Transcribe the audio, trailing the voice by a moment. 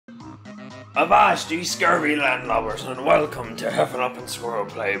Avast, ye scurvy landlubbers, and welcome to Heffalump and Squirrel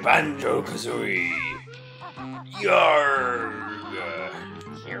play Banjo Kazooie. Yarg!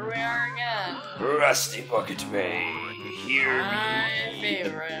 Here we are again. Rusty Bucket Bay. Hear My me.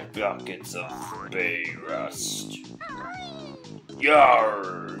 favorite. Buckets of bay rust.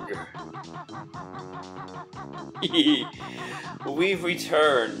 Yarg! We've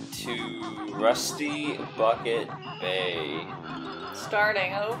returned to Rusty Bucket Bay.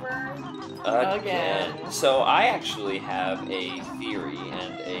 Starting over again. So I actually have a theory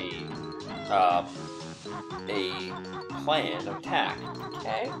and a plan of attack.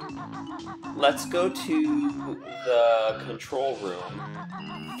 Okay. Let's go to the control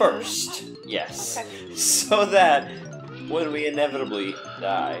room first. Yes. Okay. So that when we inevitably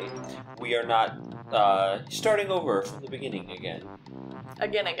die, we are not starting over from the beginning again.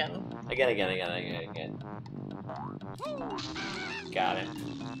 Again. Again. Got it.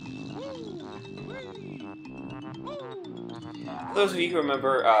 For those of you who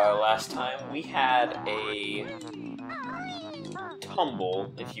remember last time, we had a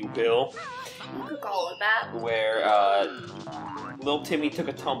tumble, if you will, You could call it that. where Lil Timmy took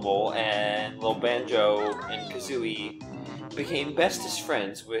a tumble and Lil Banjo and Kazooie became bestest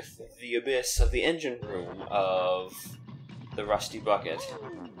friends with the abyss of the engine room of the Rusty Bucket.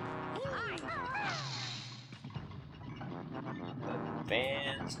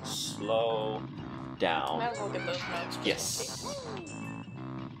 Fans slow down. Might as well get those notes. Yes.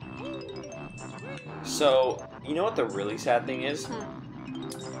 So, you know what the really sad thing is?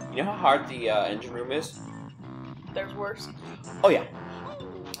 You know how hard the engine room is? There's worse. Oh yeah.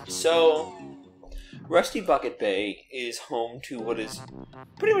 So, Rusty Bucket Bay is home to what is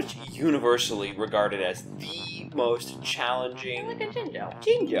pretty much universally regarded as the most challenging Like a Jinjo.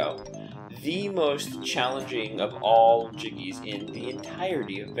 Jinjo. The most challenging of all Jiggies in the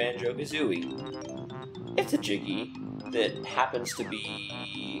entirety of Banjo Kazooie. It's a Jiggy that happens to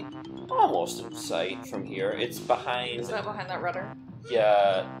be almost in sight from here. It's behind. Is that behind that rudder?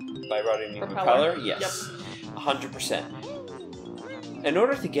 Yeah, by running the propeller? Yes. Yep. 100%. In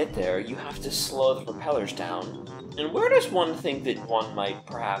order to get there, you have to slow the propellers down. And where does one think that one might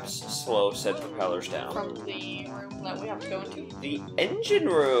perhaps slow said propellers down? From the room that we have to go into? The engine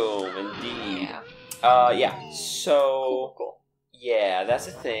room, indeed. Yeah. Yeah, so... Cool. Yeah, that's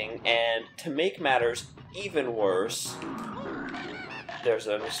a thing. And to make matters even worse, there's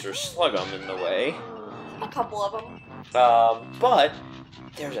a Mr. Slugum in the way. A couple of them. But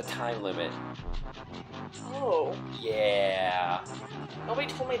there's a time limit. Oh. Yeah. Nobody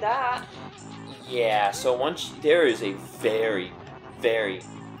told me that. Yeah, so once there is a very, very,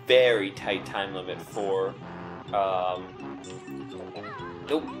 very tight time limit for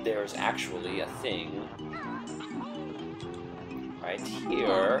nope, there's actually a thing right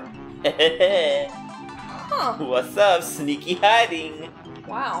here. Huh. What's up, sneaky hiding?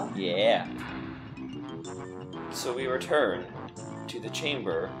 Wow. Yeah. So we return to the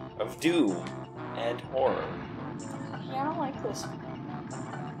Chamber of Doom and Horror. Yeah, I don't like this.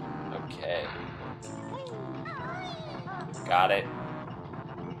 Okay. Got it.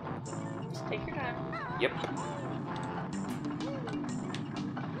 Just take your time. Yep.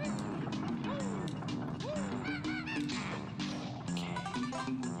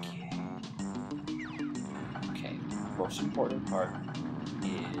 Okay. Most important part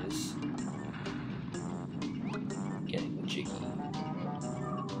is getting the Jiggy.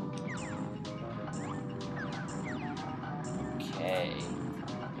 Okay.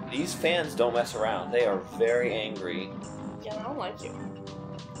 These fans don't mess around. They are very angry. Yeah, I don't like you.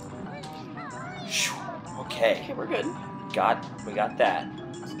 Okay. Okay, we're good. We got that.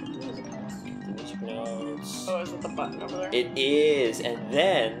 Let's get the music notes. Get the music notes. Oh, is it the button over there? It is, and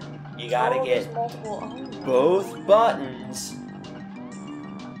then you gotta get there's multiple. Oh. both buttons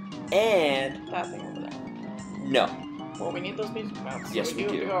and That thing over there. no. Well, we need those music notes. Yes, so we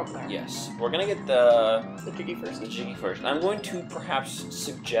have do. to go over there. Yes, we're gonna get the Jiggy first. Jiggy first. I'm going to perhaps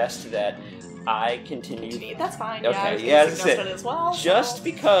suggest that I continue. That's fine. Okay, Yeah, I was yeah, gonna that's suggest it. it as well. Just so.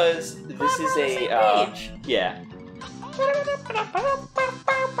 because this We're is on the a same page. yeah.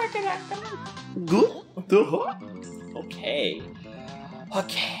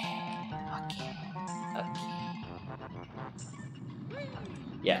 Okay.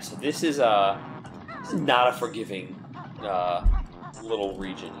 Yeah, so this is not a forgiving little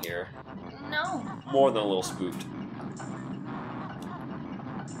region here. No. More than a little spooked.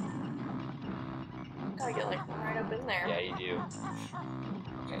 Gotta get like right up in there. Yeah, you do.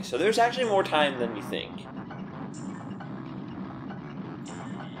 Okay, so there's actually more time than you think.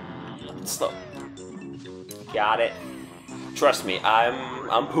 Slow. Got it. Trust me,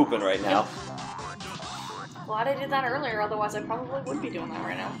 I'm pooping right now. Glad I did that earlier, otherwise I probably would be doing that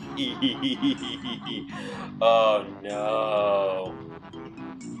right now. Oh no.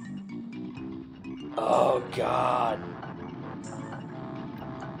 Oh god.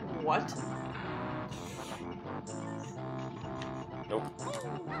 What? Nope.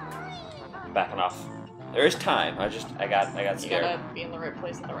 Backing off. There is time. I got scared. You gotta be in the right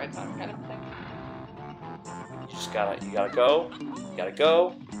place at the right time, kind of thing. You gotta go. You gotta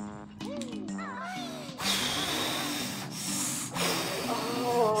go.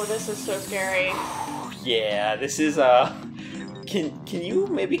 Oh, this is so scary. Yeah, this is Can you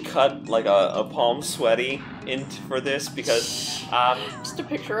maybe cut like a palm sweaty for this because just a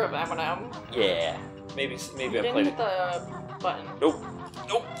picture of Eminem. yeah, maybe You I didn't played hit it. the button. Nope,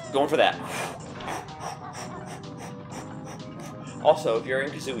 going for that. Also, if you're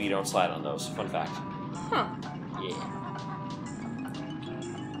in Kazooie, you don't slide on those. Fun fact. Huh. Yeah.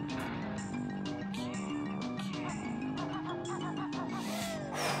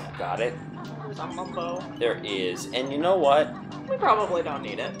 Got it. There's a mumbo. There is, and you know what? We probably don't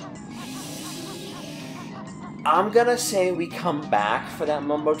need it. I'm gonna say we come back for that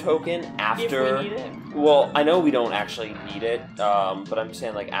Mumbo token after. If we need it. Well, I know we don't actually need it, but I'm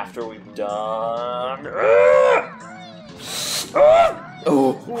saying like after we've done. Oh!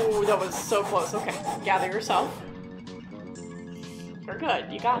 Ooh, that was so close. Okay, gather yourself. You're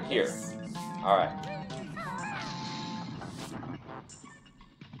good. You got Here. this. All right.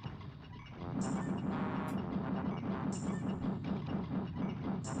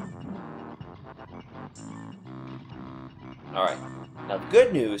 All right. Now the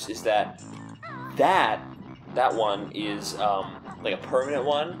good news is that one is like a permanent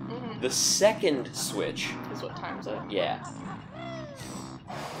one. Mm-hmm. The second switch. Is what times it. Yeah.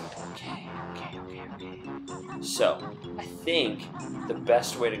 Okay. So, I think the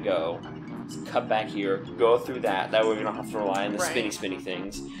best way to go is cut back here, go through that. That way we don't have to rely on the Right. spinny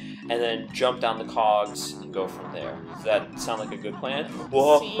things. And then jump down the cogs and go from there. Does that sound like a good plan?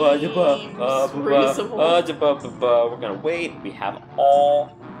 reasonable. We're gonna wait. We have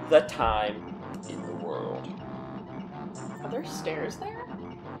all the time in the world. Are there stairs there?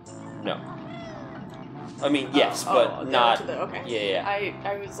 No. I mean, yes, but down not... to the- okay. Yeah.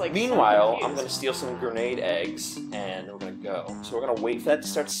 I was like. Meanwhile, so I'm going to steal some grenade eggs, and we're going to go. So we're going to wait for that to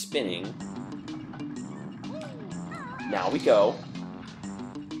start spinning. Now we go.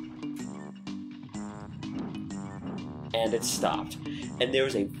 And it stopped. And there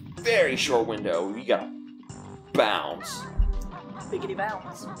was a very short window where you got to bounce. Biggity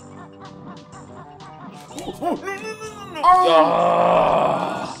bounce.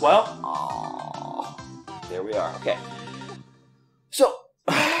 Well, there we are. Okay. So,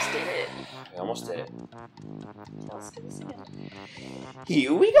 Almost did it. I almost did it. Let's do this again.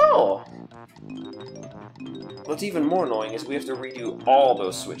 Here we go! What's even more annoying is we have to redo all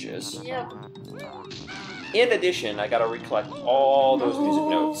those switches. Yep. In addition, I gotta recollect all those music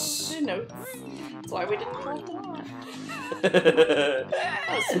notes. The notes. That's why we didn't collect a lot. That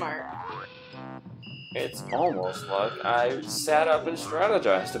was smart. It's almost like I sat up and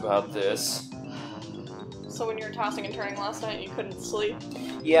strategized about this. So when you were tossing and turning last night, you couldn't sleep?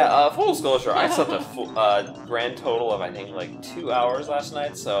 Yeah, full disclosure, I slept a grand total of, I think, like 2 hours last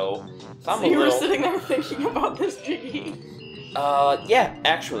night, so if I'm So a you little... were sitting there thinking about this Jiggy. Yeah,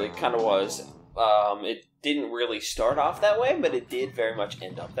 actually, it kind of was. It didn't really start off that way, but it did very much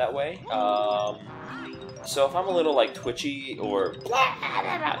end up that way. So if I'm a little, like, twitchy or...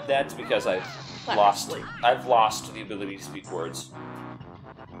 That's because I've lost the ability to speak words.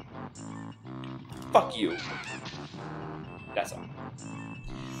 Fuck you. That's all.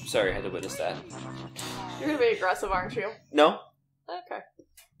 Sorry I had to witness that. You're gonna be aggressive, aren't you? No. Okay.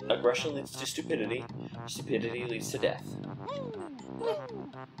 Aggression leads to stupidity. Stupidity leads to death.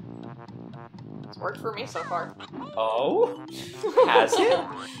 It's worked for me so far. Oh? Has it?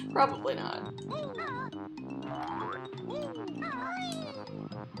 Probably not.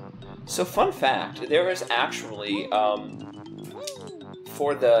 So, fun fact, there is actually,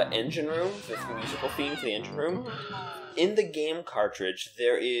 for the engine room, the musical theme for the engine room, in the game cartridge,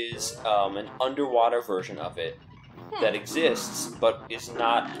 there is an underwater version of it that exists, but is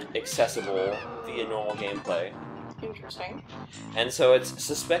not accessible via normal gameplay. Interesting. And so it's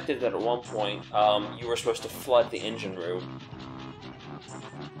suspected that at one point, you were supposed to flood the engine room.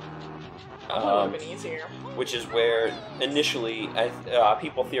 That would have been easier. Which is where initially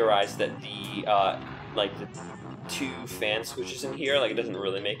people theorized that the the 2 fan switches in here, like, it doesn't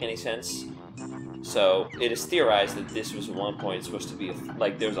really make any sense. So it is theorized that this was at one point supposed to be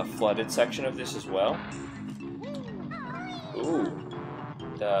like there's a flooded section of this as well. Ooh.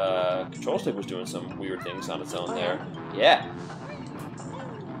 The control stick was doing some weird things on its own there. Yeah.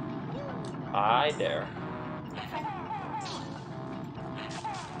 Hi there.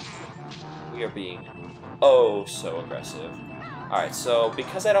 We are being oh so aggressive. Alright, so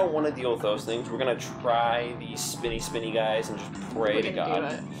because I don't want to deal with those things, we're gonna try these spinny guys and just pray to God. Do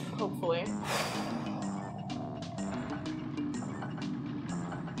it, hopefully.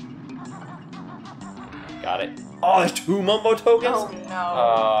 Got it. Oh, there's 2 Mumbo tokens? Oh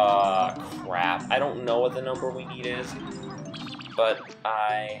no. Crap. I don't know what the number we need is, but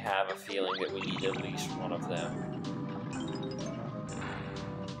I have a feeling that we need at least one of them.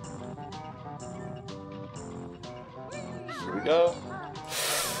 Here we go.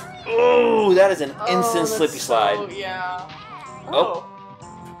 Oh, that is an instant slippy slide. Yeah. Oh.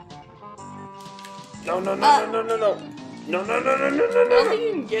 No. No. I don't think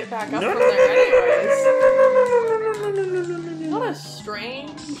you can get back up from there anyways. What a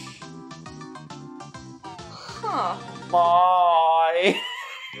strange... Huh. Bye.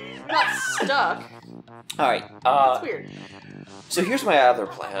 Not stuck. Alright, That's weird. So here's my other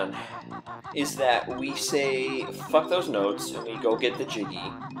plan. Is that we say, fuck those notes, and we go get the Jiggy.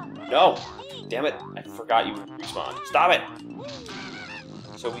 No! Damn it, I forgot you respawn. Stop it!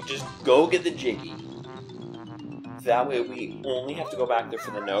 So we just go get the Jiggy. That way we only have to go back there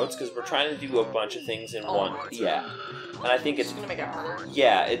for the notes, because we're trying to do a bunch of things in one. Yeah. And I think it's gonna make it harder.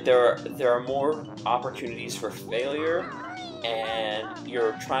 Yeah, there are more opportunities for failure, and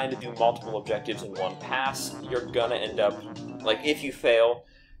you're trying to do multiple objectives in one pass. You're gonna end up, like, if you fail,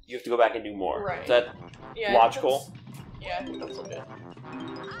 you have to go back and do more. Right. Is that logical? I think that's legit.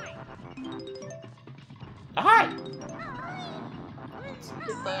 Hi! Let's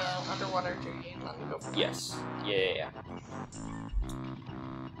get the underwater Jiggy and then go from there. Yes. Yeah.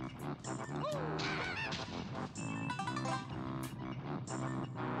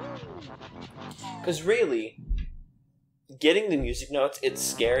 Because really, getting the music notes, it's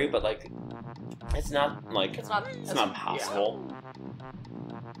scary, but like, it's not impossible. Yeah.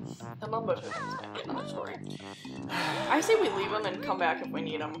 The Mumbo tokens might be another story. I say we leave them and come back if we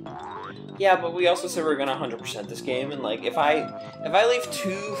need them. Yeah, but we also said we're gonna 100% this game, and like, if I leave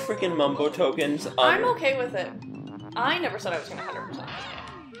 2 freaking Mumbo tokens, I'm okay with it. I never said I was gonna 100% this game.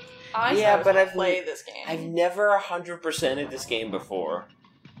 I said I was gonna play this game. I've never 100%ed this game before.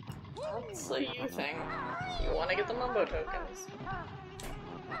 That's a you thing. You want to get the Mumbo tokens.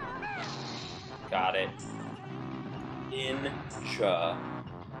 Got it. Ninja.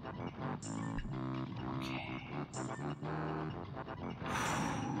 Okay.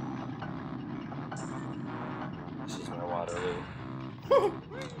 This is my Waterloo.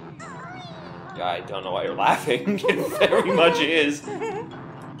 I don't know why you're laughing. It very much is.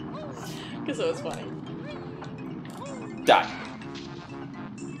 Because it was funny. Die.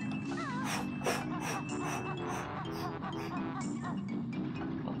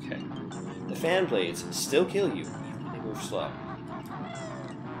 Okay. The fan blades still kill you, even when they move slow.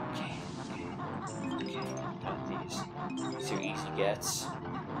 Okay. Got these. These are easy gets.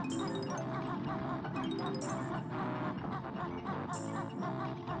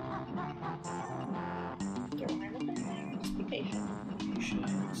 Just be patient.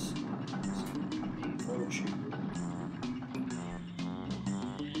 Patience. Virtue.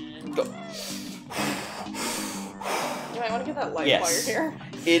 Go. You might want to get that light Yes. while you're here.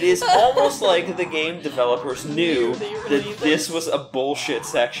 It is almost like the game developers knew that that this was a bullshit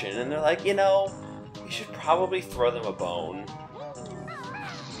section, and they're like, you know, we should probably throw them a bone.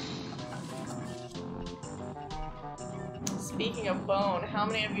 Speaking of bone, how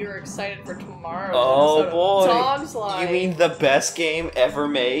many of you are excited for tomorrow's Oh episode boy! of Dog's Life? You mean the best game ever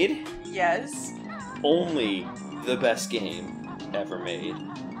made? Yes. Only the best game ever made.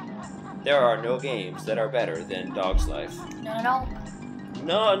 There are no games that are better than Dog's Life. No.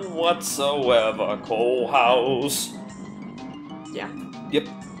 None whatsoever, Cole House. Yeah. Yep.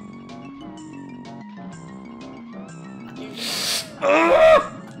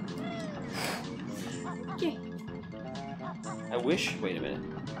 Okay. I wish. Wait a minute.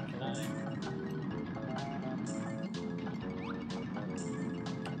 Can I?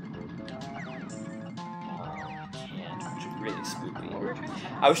 Can't. Which is really spoopy.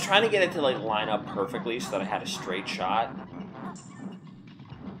 I was trying to get it to like line up perfectly so that I had a straight shot.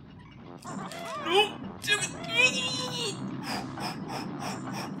 Just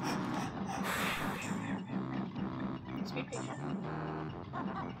be patient.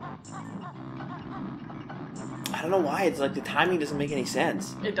 I don't know why. It's like the timing doesn't make any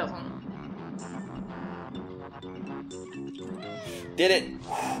sense. It doesn't. Did it?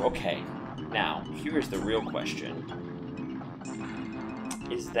 Okay. Now, here's the real question.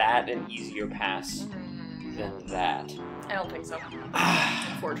 Is that an easier pass than that? I don't think so.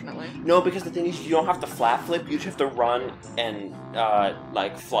 Unfortunately. No, because the thing is, you don't have to flat flip. You just have to run and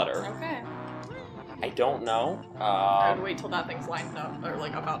like flutter. Okay. I don't know. I would wait till that thing's lined up, or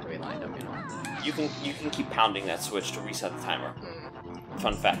like about to be lined up. You know. You can keep pounding that switch to reset the timer.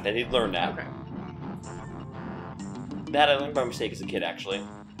 Fun fact, I did learn that. Okay. That I learned by mistake as a kid, actually.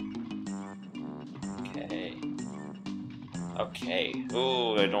 Okay. Okay.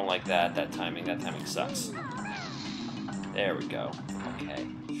 Ooh, I don't like that. That timing sucks. There we go. Okay.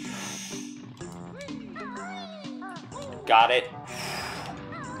 Got it.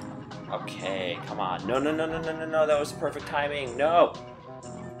 Okay, come on. No, that was perfect timing. No!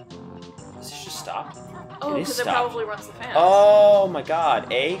 Does this just stop? Oh, because it probably runs the fans. Oh my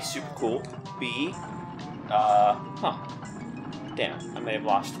god. A, super cool. B, damn, I may have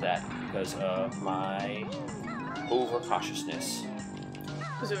lost that because of my overcautiousness.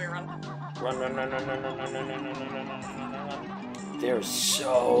 Kazooie, run. Run. There's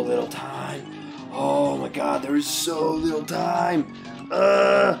so little time. Oh my god, there is so little time.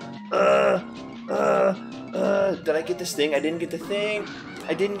 Did I get this thing? I didn't get the thing.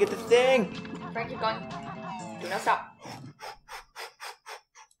 Frank, keep going. Do not stop.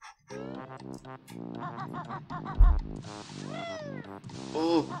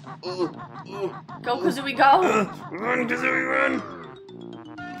 Go, Kazooie, go! Run, Kazooie, run!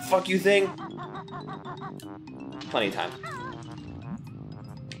 Fuck you, thing. Plenty of time.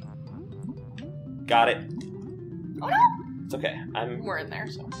 Got it. Oh no! It's okay. We're in there,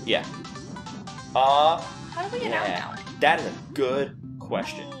 so. Yeah. How do we get out now? That is a good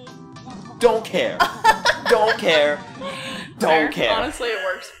question. Don't care. Don't care. Don't care. Honestly, it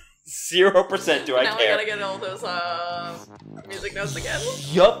works. 0% do I now care. Now we gotta get all those music notes again.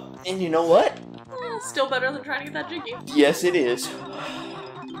 Yup. And you know what? Still better than trying to get that Jiggy. Yes, it is.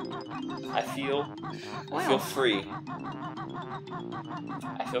 I feel free.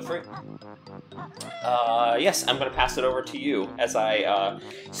 Yes, I'm gonna pass it over to you as I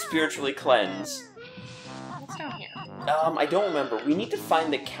spiritually cleanse. What's down here? I don't remember. We need to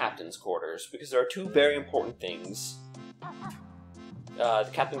find the captain's quarters because there are two very important things. The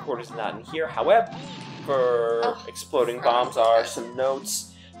captain's quarters is not in here. However, exploding bombs are some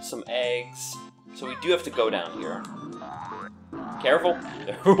notes, some eggs. So we do have to go down here. Careful.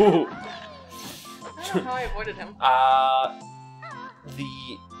 I don't know how I avoided him.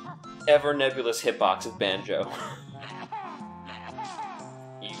 The ever nebulous hitbox of Banjo.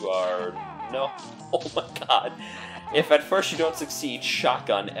 You are no. Oh my god. If at first you don't succeed,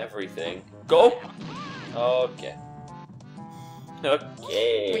 shotgun everything. Go! Okay.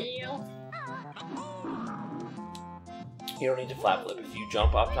 Okay. Wheel. You don't need to flat flip. If you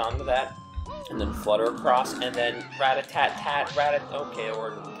jump up onto that, and then flutter across, and then rat-a-tat-tat, okay,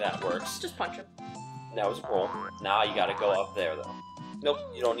 or that works. Just punch him. That was a roll. Now you gotta go up there, though. Nope,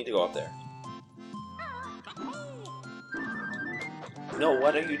 you don't need to go up there. No,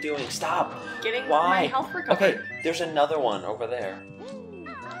 what are you doing? Stop! Getting my health recovered. Okay, there's another one over there.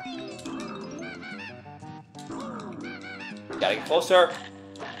 You gotta get closer.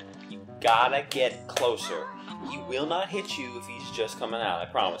 You gotta get closer. He will not hit you if he's just coming out, I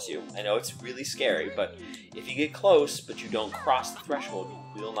promise you. I know it's really scary, but if you get close, but you don't cross the threshold,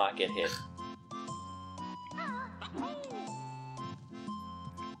 you will not get hit.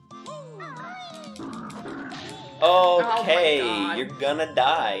 Okay, oh you're gonna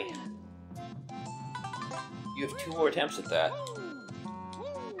die. You have 2 more attempts at that.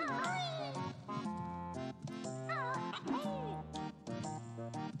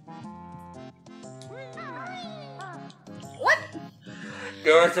 What?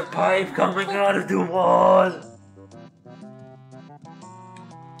 There's a pipe coming out of the wall!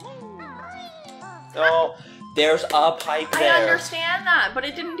 Oh, there's a pipe there. I understand that, but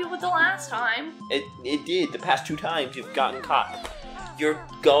it didn't do it the last time. It did. The past 2 times you've gotten caught. You're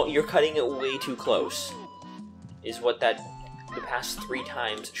cutting it way too close. Is what the past 3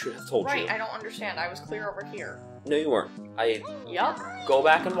 times should have told you. Right, I don't understand. I was clear over here. No, you weren't. Yup. Go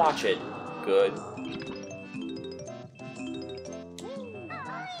back and watch it. Good.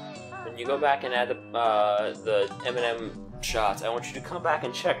 When you go back and add the M&M shots, I want you to come back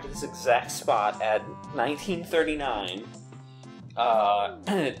and check this exact spot at 1939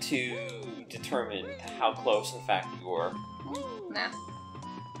 to determine how close, in fact, you were. Nah.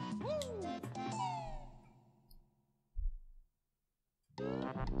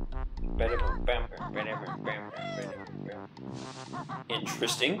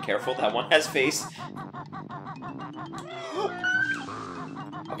 Interesting. Careful, that one has face.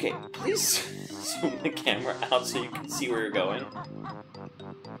 Okay, please zoom the camera out so you can see where you're going.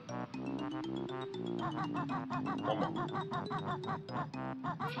 One more.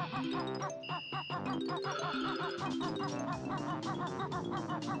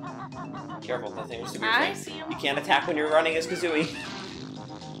 Careful, that thing was to be I see him. You can't attack when you're running as Kazooie.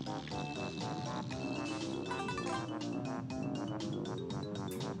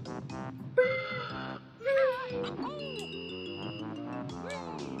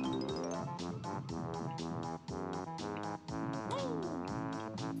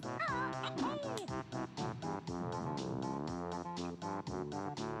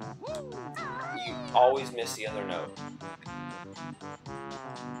 You always miss the other note.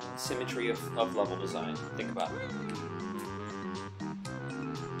 Symmetry of level design. Think about it.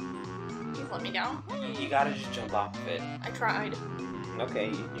 You let me down? You gotta just jump off of it. I tried. Okay,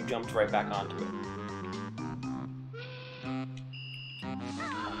 you jumped right back onto it.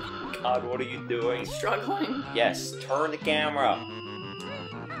 God, what are you doing? Struggling. Yes, turn the camera.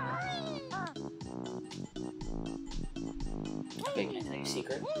 Okay, can I tell you a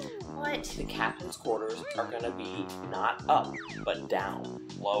secret? What? The captain's quarters are gonna be not up, but down,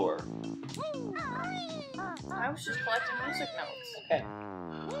 lower. I was just collecting music notes. Okay.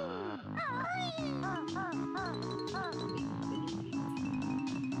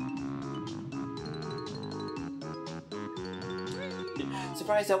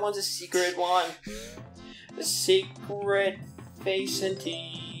 Surprise, that one's a secret one. The secret face and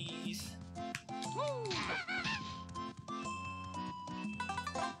teeth.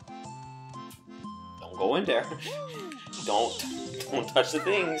 Don't go in there. Don't touch the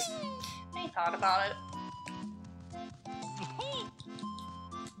things. I thought about it.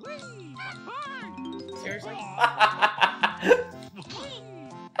 Seriously?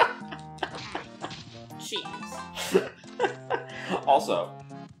 Jeez. Also,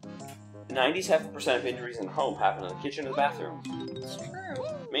 97% of injuries in the home happen in the kitchen or the bathroom. It's true.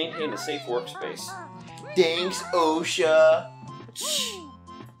 Maintain a safe workspace. Thanks, OSHA.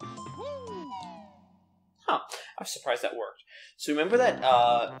 Huh. I'm surprised that worked. So remember that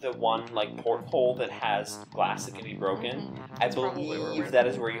the one like porthole that has glass that can be broken? I believe that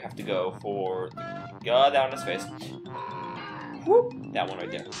is where you have to go for that on his face. Whoop. That one right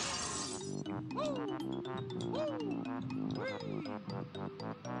there.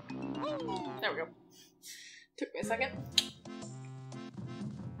 There we go. Took me a second.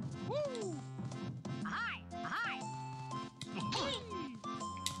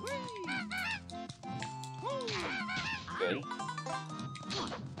 Good.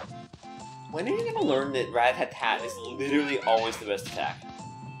 When are you gonna learn that Rat-Tat-Tat is literally always the best attack?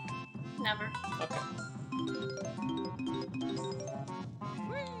 Never. Okay.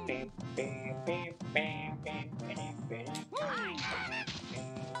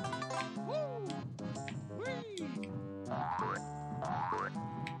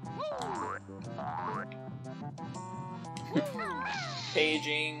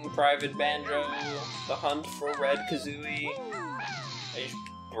 Paging, Private Banjo, the hunt for Red Kazooie. Are you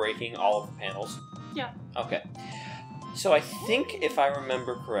breaking all of the panels? Yeah. Okay. So I think, if I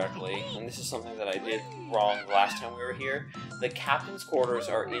remember correctly, and this is something that I did wrong the last time we were here, the captain's quarters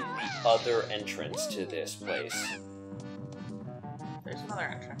are in the other entrance to this place. There's another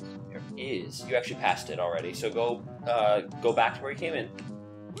entrance. There is. You actually passed it already, so go back to where you came in.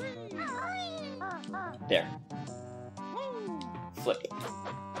 There. Flip.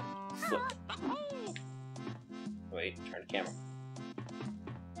 Flip. Wait, turn the camera.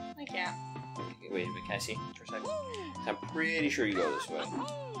 I can't. Wait, can I see for a second? I'm pretty sure you go this way.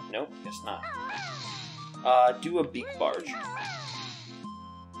 Nope, guess not. Do a beak barge.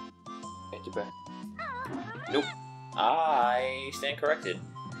 Okay, too bad. Nope. I stand corrected.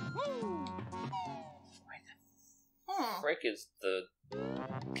 Frick is the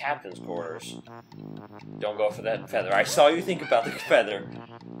captain's quarters. Don't go for that feather. I saw you think about the feather.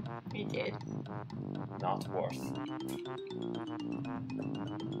 We did. Not worth.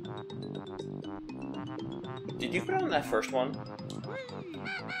 Did you put on that first one?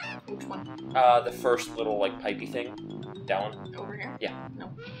 Which one? The first little, like, pipey thing. That one? Over here? Yeah.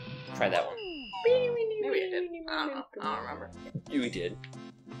 No. Try that one. Maybe I did. I don't know. I don't remember. You did.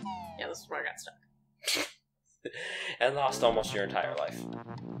 Yeah, this is where I got stuck. And lost almost your entire life.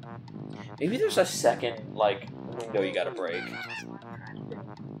 Maybe there's a second, like, window you gotta break.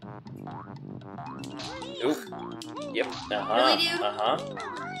 Oop. Yep. Uh-huh. Really, dude? Uh-huh.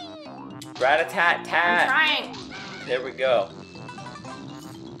 Rat-a-tat-tat. I'm trying. There we go.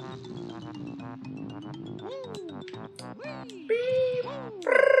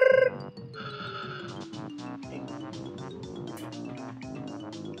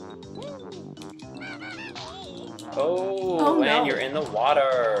 Oh, no. and you're in in the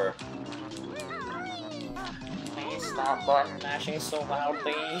water. Please stop button mashing so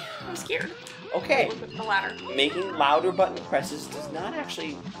loudly. I'm scared. Okay. Look at the ladder. Making louder button presses does not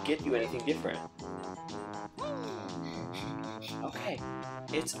actually get you anything different. Okay.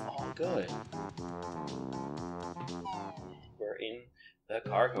 It's all good. We're in the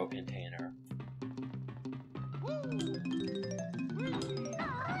cargo container.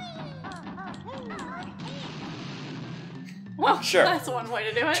 Well, sure. That's one way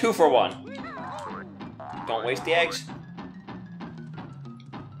to do it. 2 for 1. Don't waste the eggs.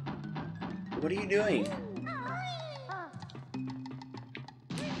 What are you doing?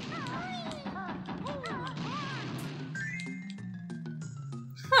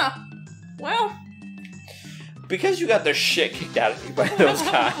 Huh. Well. Because you got the shit kicked out of you by those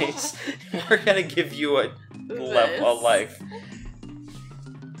guys, we're gonna give you a life.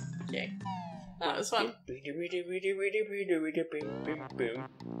 Okay. That was fun.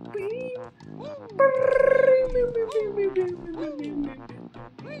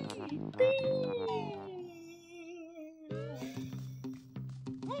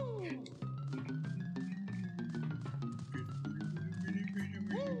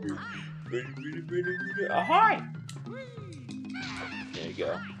 Ahoy! There you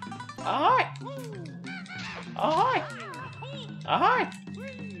go. Ahoy! Ahoy! Ahoy!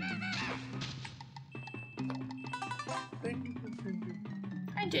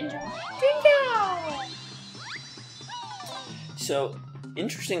 Hi, Ginger. So,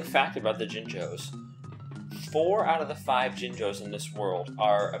 interesting fact about the Jinjos. 4 out of the 5 Jinjos in this world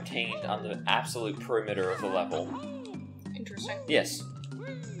are obtained on the absolute perimeter of the level. Interesting. Yes.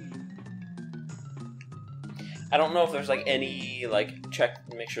 I don't know if there's like any, like, check,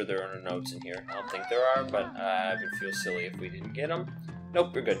 make sure there are no notes in here. I don't think there are, but I would feel silly if we didn't get them.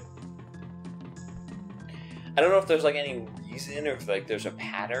 Nope, we're good. I don't know if there's like any reason or if like there's a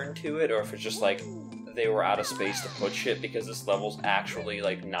pattern to it or if it's just like they were out of space to put shit because this level's actually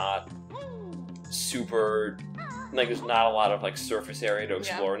like not super, like there's not a lot of like surface area to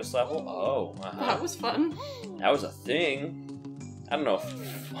explore in this level. Oh, That was fun. That was a thing. I don't know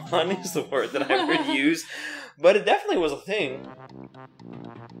if fun is the word that I would use, but it definitely was a thing.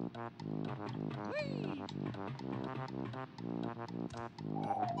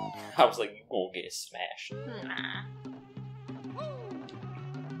 I was like, you won't get smashed. Nah.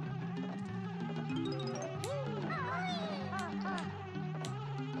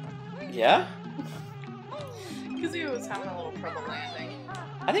 Yeah? Kazooie was having a little trouble landing.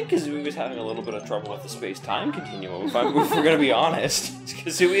 I think Kazooie was having a little bit of trouble with the space-time continuum, if we're gonna be honest.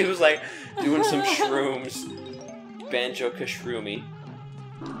 Kazooie was like doing some shrooms. Banjo Kazooie.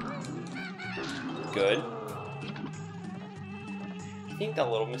 Good. I think the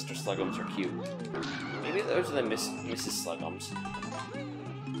little Mr. Sluggums are cute. Maybe those are the Mrs. Sluggums.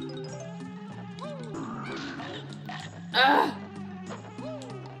 Ugh!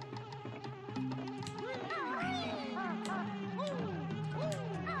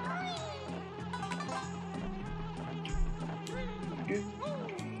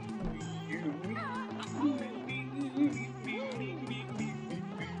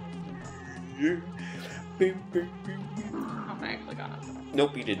 I actually got it.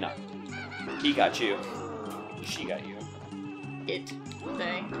 Nope, you did not. He got you. She got you. It.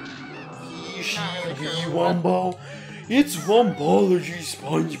 They. Wumbo. It's Wumbology,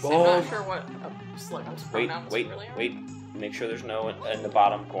 SpongeBob. I'm not sure what a Sluggum's pronouns really are. Wait. Make sure there's no in the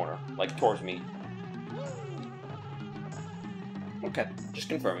bottom corner, like towards me. Okay, just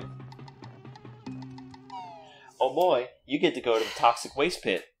confirming. Oh boy, you get to go to the toxic waste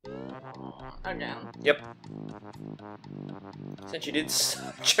pit. Again. Yep. Since you did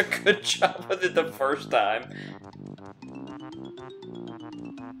such a good job with it the first time.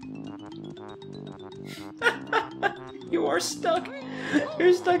 You are stuck.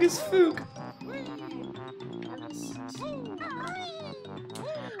 You're stuck as Fook.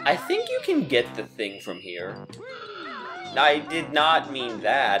 I think you can get the thing from here. I did not mean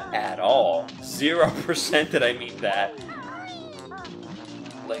that at all. 0% did I mean that.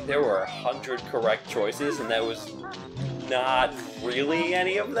 Like, there were 100 correct choices, and that was not really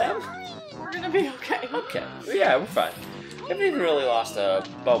any of them. We're gonna be okay. Okay. Yeah, we're fine. We haven't even really lost a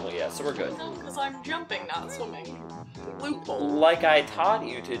bubble yet, so we're good. No, because I'm jumping, not swimming. Loophole. Like I taught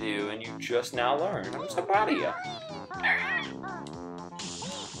you to do, and you just now learned. I'm so proud of you.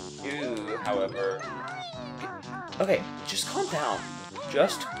 You, however... Okay, just calm down.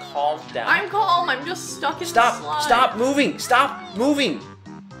 Just calm down. I'm calm, I'm just stuck in the slide. Stop moving! Stop moving!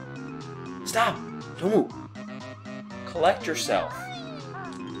 Stop! Don't move. Collect yourself.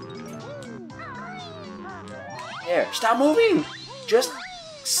 There, stop moving! Just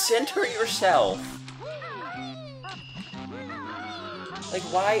center yourself. Like,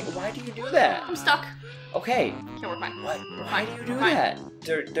 why do you do that? I'm stuck. Okay. Okay, we're fine. Why do you do that?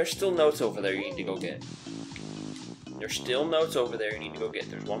 There's still notes over there you need to go get. There's still notes over there you need to go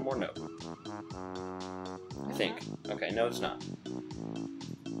get. There's one more note. I think. Okay, no, it's not.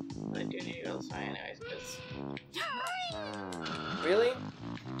 I do need to go this way anyways, because... Really?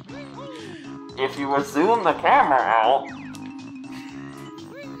 If you would zoom the camera out,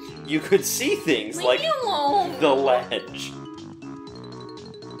 you could see things Leave like me alone. the ledge.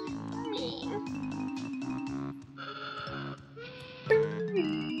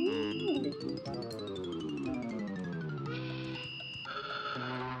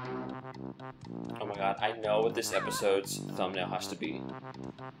 Oh my god, I know what this episode's thumbnail has to be.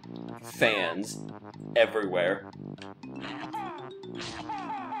 Fans everywhere.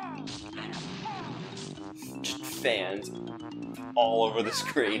 Just fans all over the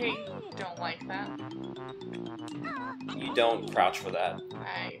screen. I don't like that. You don't crouch for that.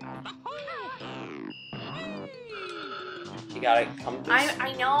 You gotta come this.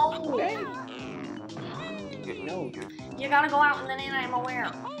 I know. Okay. No, You gotta go out and then in, I'm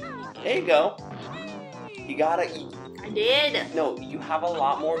aware. there you go. You gotta eat. I did. No, you have a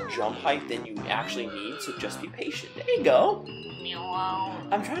lot more jump height than you actually need, so just be patient. There you go. Leave me alone.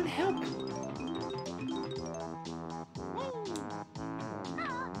 I'm trying to help.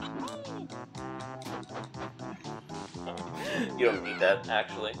 You don't need that,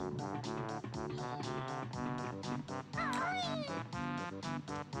 actually.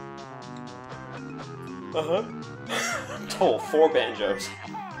 Uh-huh. Oh, 4 banjos.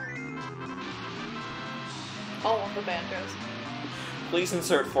 All of the banjos. Please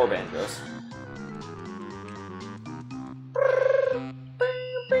insert 4 banjos.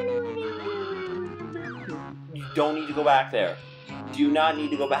 You don't need to go back there. Do not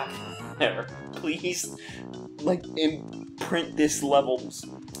need to go back there. Please, like, imprint this level's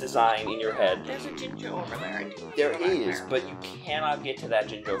design in your head. There's a Jinjo over there. There is, but you cannot get to that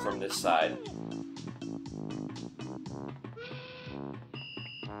Jinjo from this side.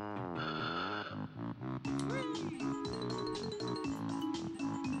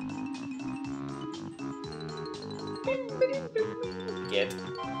 Get,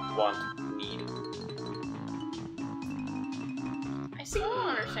 want, need. I still don't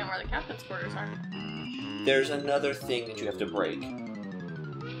understand where the captain's quarters are. There's another thing that you have to break.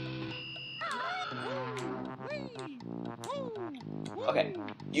 Okay,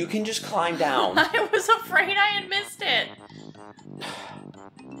 you can just climb down. I was afraid I had missed it.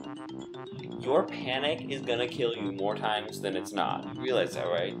 Your panic is gonna kill you more times than it's not. You realize that,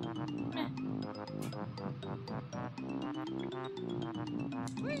 right?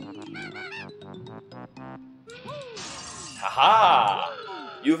 Haha!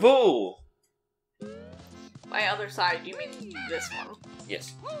 You fool! By other side, you mean this one?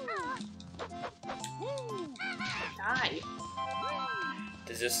 Yes. Die.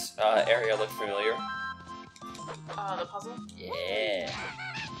 Does this area look familiar? The puzzle? Yeah.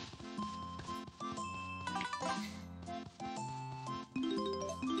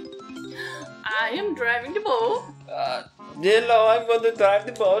 I am driving the boat. Hello, I'm going to drive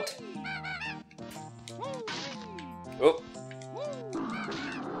the boat. Oh.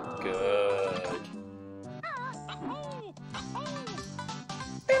 Good.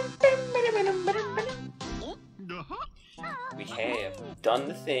 We have done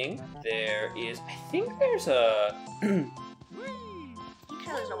the thing. There is, I think there's a... You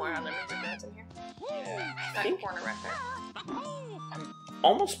sure there's nowhere other music notes in here? Yeah, That corner right there. I'm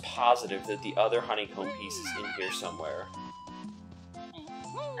almost positive that the other honeycomb piece is in here somewhere.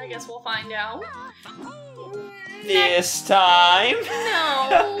 I guess we'll find out. This time?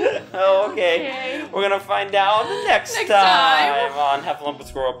 No. Okay. We're gonna find out next Next time time. on Heffalump and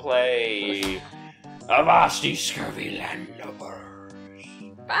Squirrel Play Avast, scurvy land lubbers.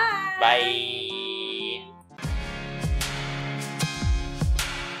 Bye. Bye.